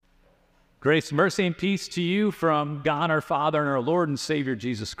Grace, mercy, and peace to you from God our Father and our Lord and Savior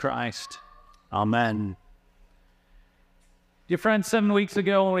Jesus Christ. Amen. Dear friends, 7 weeks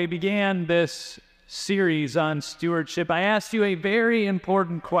ago when we began this series on stewardship, I asked you a very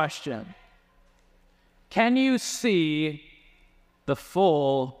important question. Can you see the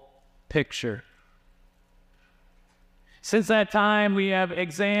full picture? Since that time, we have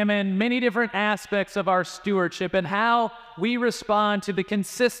examined many different aspects of our stewardship and how we respond to the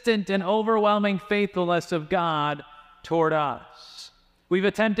consistent and overwhelming faithfulness of God toward us. We've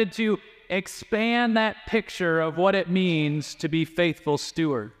attempted to expand that picture of what it means to be faithful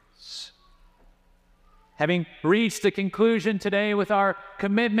stewards. Having reached a conclusion today with our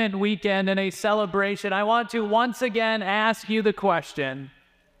commitment weekend and a celebration, I want to once again ask you the question,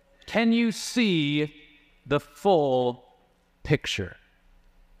 can you see the full picture?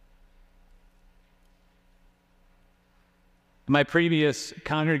 In my previous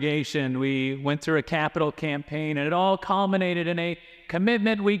congregation, we went through a capital campaign, and it all culminated in a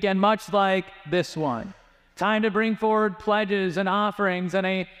commitment weekend much like this one. Time to bring forward pledges and offerings and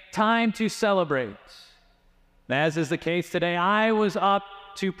a time to celebrate. As is the case today, I was up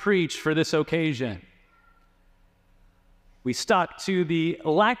to preach for this occasion. We stuck to the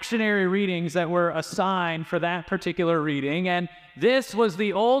lectionary readings that were assigned for that particular reading, and this was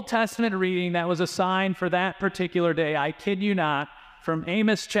the Old Testament reading that was assigned for that particular day. I kid you not, from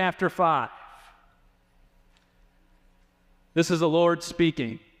Amos chapter 5. This is the Lord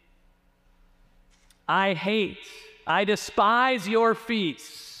speaking. I despise your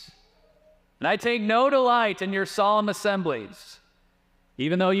feasts, and I take no delight in your solemn assemblies.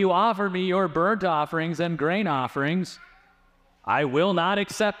 Even though you offer me your burnt offerings and grain offerings, I will not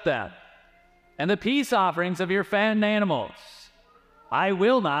accept them. And the peace offerings of your fattened animals, I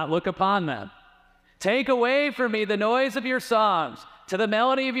will not look upon them. Take away from me the noise of your songs. To the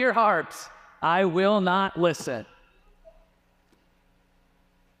melody of your harps, I will not listen.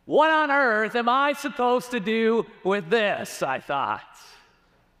 What on earth am I supposed to do with this, I thought.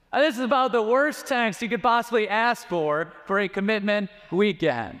 This is about the worst text you could possibly ask for a commitment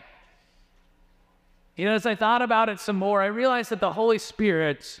weekend. You know, as I thought about it some more, I realized that the Holy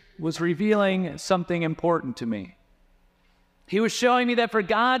Spirit was revealing something important to me. He was showing me that for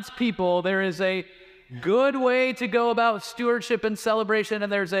God's people, there is a good way to go about stewardship and celebration,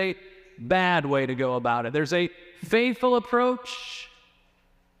 and there's a bad way to go about it. There's a faithful approach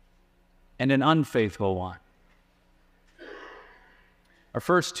and an unfaithful one. Our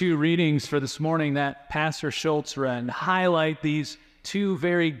first two readings for this morning that Pastor Schultz read highlight these two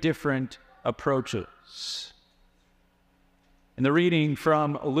very different approaches. In the reading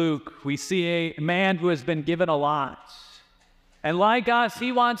from Luke, we see a man who has been given a lot. And like us,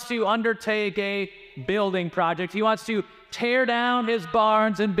 he wants to undertake a building project. He wants to tear down his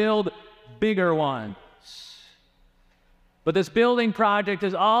barns and build bigger ones. But this building project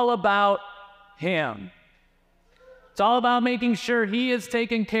is all about him. It's all about making sure he is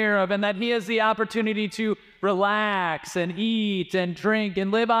taken care of and that he has the opportunity to relax and eat and drink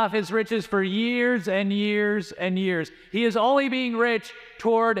and live off his riches for years and years and years. He is only being rich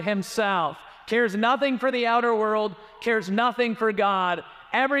toward himself, cares nothing for the outer world, cares nothing for God.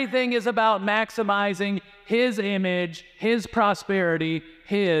 Everything is about maximizing his image, his prosperity,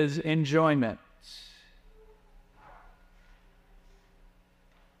 his enjoyment.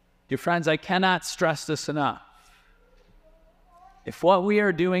 Dear friends, I cannot stress this enough. If what we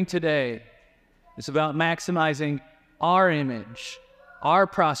are doing today is about maximizing our image, our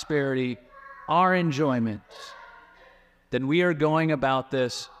prosperity, our enjoyment, then we are going about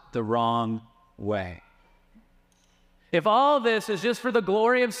this the wrong way. If all this is just for the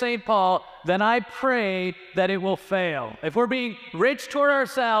glory of St. Paul, then I pray that it will fail. If we're being rich toward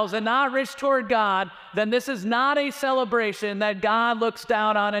ourselves and not rich toward God, then this is not a celebration that God looks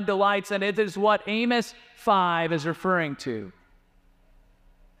down on and delights in. It is what Amos 5 is referring to.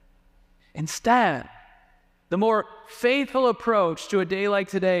 Instead, the more faithful approach to a day like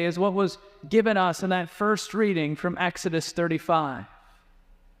today is what was given us in that first reading from Exodus 35.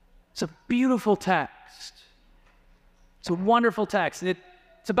 It's a beautiful text. It's a wonderful text.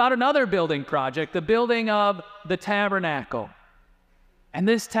 It's about another building project, the building of the tabernacle. And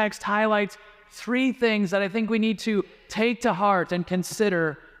this text highlights three things that I think we need to take to heart and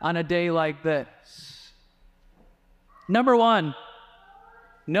consider on a day like this. Number one,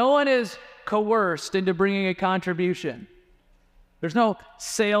 no one is coerced into bringing a contribution. There's no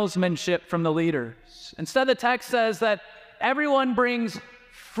salesmanship from the leaders. Instead, the text says that everyone brings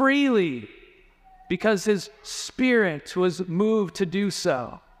freely because his spirit was moved to do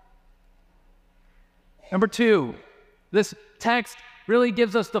so. Number two, this text really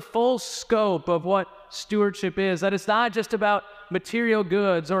gives us the full scope of what stewardship is, that it's not just about material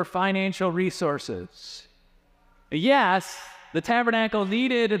goods or financial resources. Yes, the tabernacle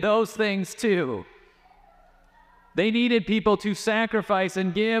needed those things too. They needed people to sacrifice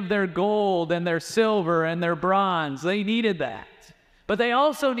and give their gold and their silver and their bronze. They needed that. But they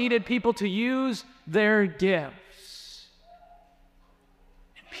also needed people to use their gifts.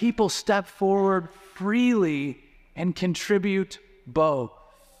 And people step forward freely and contribute both.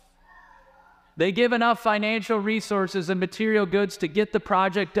 They give enough financial resources and material goods to get the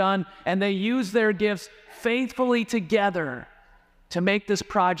project done, and they use their gifts faithfully together to make this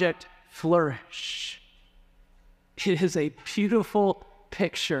project flourish. It is a beautiful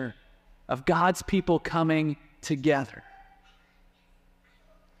picture of God's people coming together.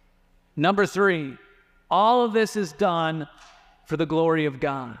 Number 3, all of this is done for the glory of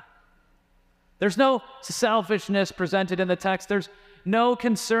God. There's no selfishness presented in the text. There's no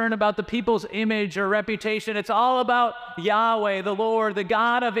concern about the people's image or reputation. It's all about Yahweh, the Lord, the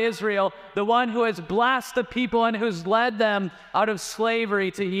God of Israel, the one who has blessed the people and who's led them out of slavery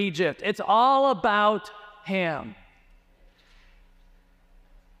to Egypt. It's all about Him.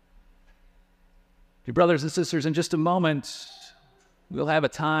 Dear brothers and sisters, in just a moment, we'll have a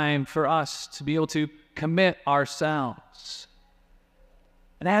time for us to be able to commit ourselves.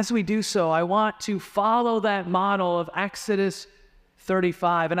 And as we do so, I want to follow that model of Exodus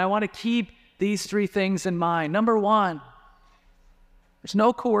 35, and I want to keep these 3 things in mind. Number 1, there's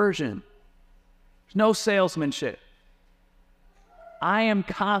no coercion. There's no salesmanship. I am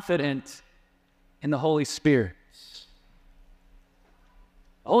confident in the Holy Spirit.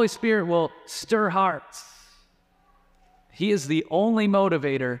 The Holy Spirit will stir hearts. He is the only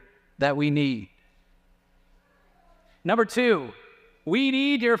motivator that we need. Number 2, we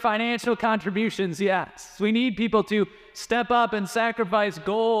need your financial contributions, yes. We need people to step up and sacrifice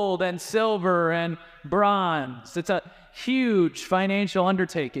gold and silver and bronze. It's a huge financial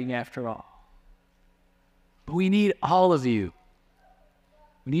undertaking, after all. But we need all of you.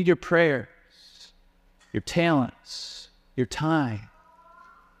 We need your prayers, your talents, your time.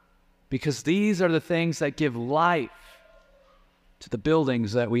 Because these are the things that give life to the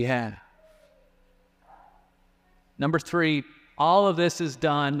buildings that we have. Number 3, all of this is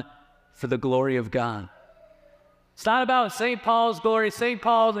done for the glory of God. It's not about St. Paul's glory, St.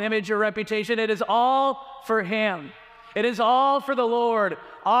 Paul's image or reputation. It is all for Him. It is all for the Lord,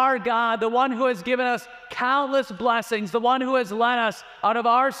 our God, the one who has given us countless blessings, the one who has led us out of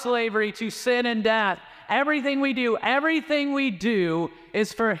our slavery to sin and death. Everything we do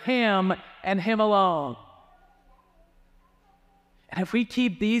is for Him and Him alone. And if we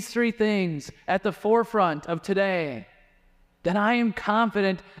keep these 3 things at the forefront of today, then I am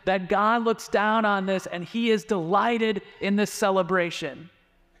confident that God looks down on this and He is delighted in this celebration.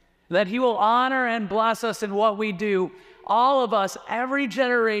 That He will honor and bless us in what we do. All of us, every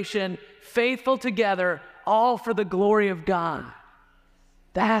generation, faithful together, all for the glory of God.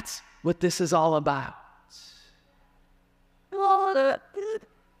 That's what this is all about.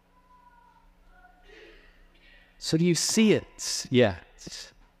 So do you see it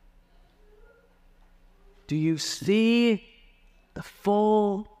yet? Do you see the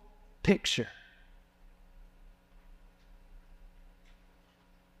full picture?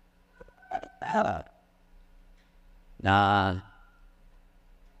 Nah,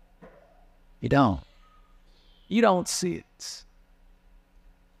 you don't. You don't see it.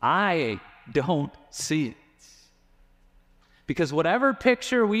 I don't see it. Because whatever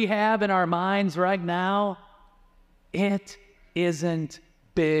picture we have in our minds right now, it isn't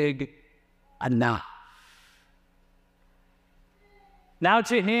big enough. Now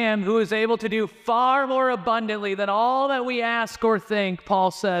to Him who is able to do far more abundantly than all that we ask or think,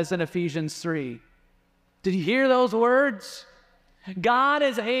 Paul says in Ephesians 3. Did you hear those words? God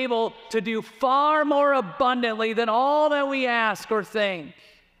is able to do far more abundantly than all that we ask or think.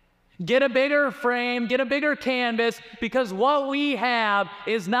 Get a bigger frame, get a bigger canvas, because what we have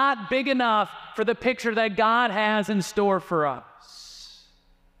is not big enough for the picture that God has in store for us.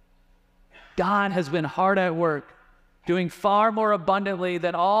 God has been hard at work, doing far more abundantly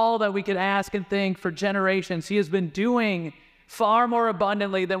than all that we could ask and think for generations. He has been doing far more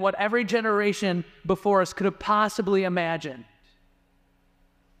abundantly than what every generation before us could have possibly imagined.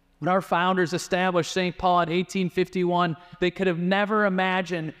 When our founders established St. Paul in 1851, they could have never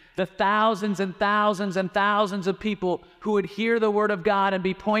imagined the thousands and thousands and thousands of people who would hear the Word of God and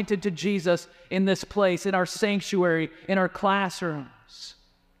be pointed to Jesus in this place, in our sanctuary, in our classrooms.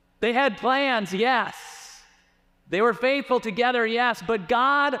 They had plans, yes. They were faithful together, yes, but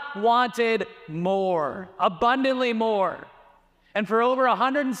God wanted more, abundantly more. And for over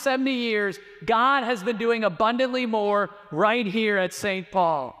 170 years, God has been doing abundantly more right here at St.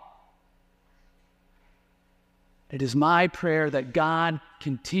 Paul. It is my prayer that God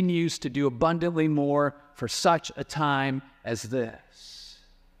continues to do abundantly more for such a time as this.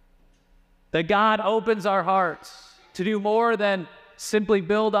 That God opens our hearts to do more than simply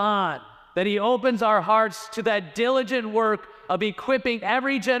build on. That He opens our hearts to that diligent work of equipping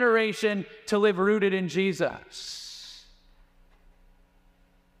every generation to live rooted in Jesus.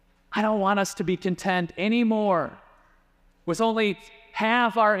 I don't want us to be content anymore with only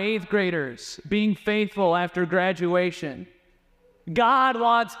half our 8th graders being faithful after graduation. God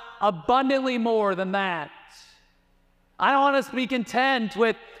wants abundantly more than that. I don't want us to be content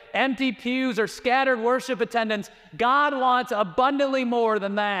with empty pews or scattered worship attendance. God wants abundantly more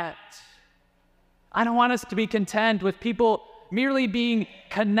than that. I don't want us to be content with people merely being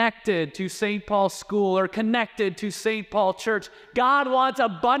connected to St. Paul School or connected to St. Paul Church. God wants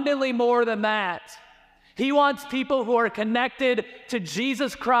abundantly more than that. He wants people who are connected to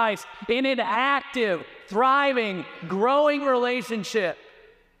Jesus Christ in an active, thriving, growing relationship.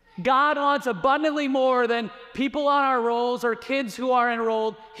 God wants abundantly more than people on our rolls or kids who are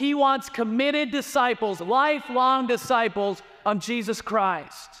enrolled. He wants committed disciples, lifelong disciples of Jesus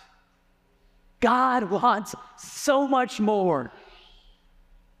Christ. God wants so much more.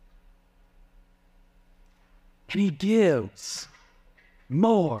 And He gives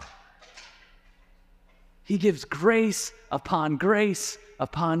more. He gives grace upon grace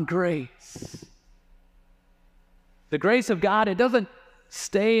upon grace. The grace of God, it doesn't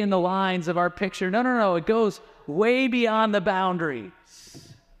stay in the lines of our picture. No. It goes way beyond the boundaries.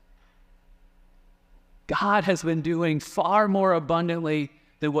 God has been doing far more abundantly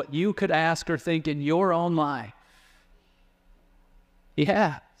than what you could ask or think in your own life. He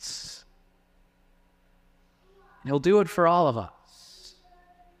has. He'll do it for all of us.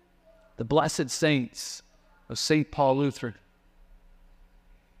 The blessed saints of St. Paul Lutheran.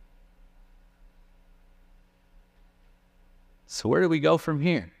 So where do we go from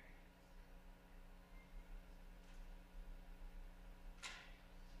here?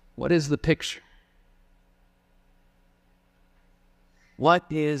 What is the picture? What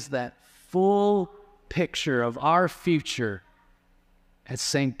is that full picture of our future at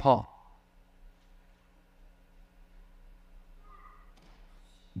St. Paul?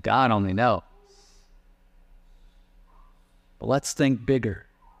 God only knows. But let's think bigger.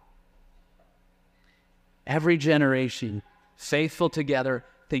 Every generation faithful together,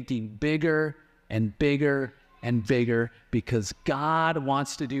 thinking bigger and bigger and bigger, because God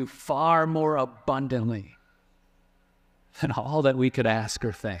wants to do far more abundantly than all that we could ask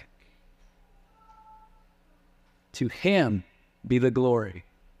or think. To Him be the glory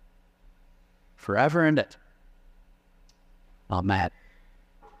forever and ever. Amen.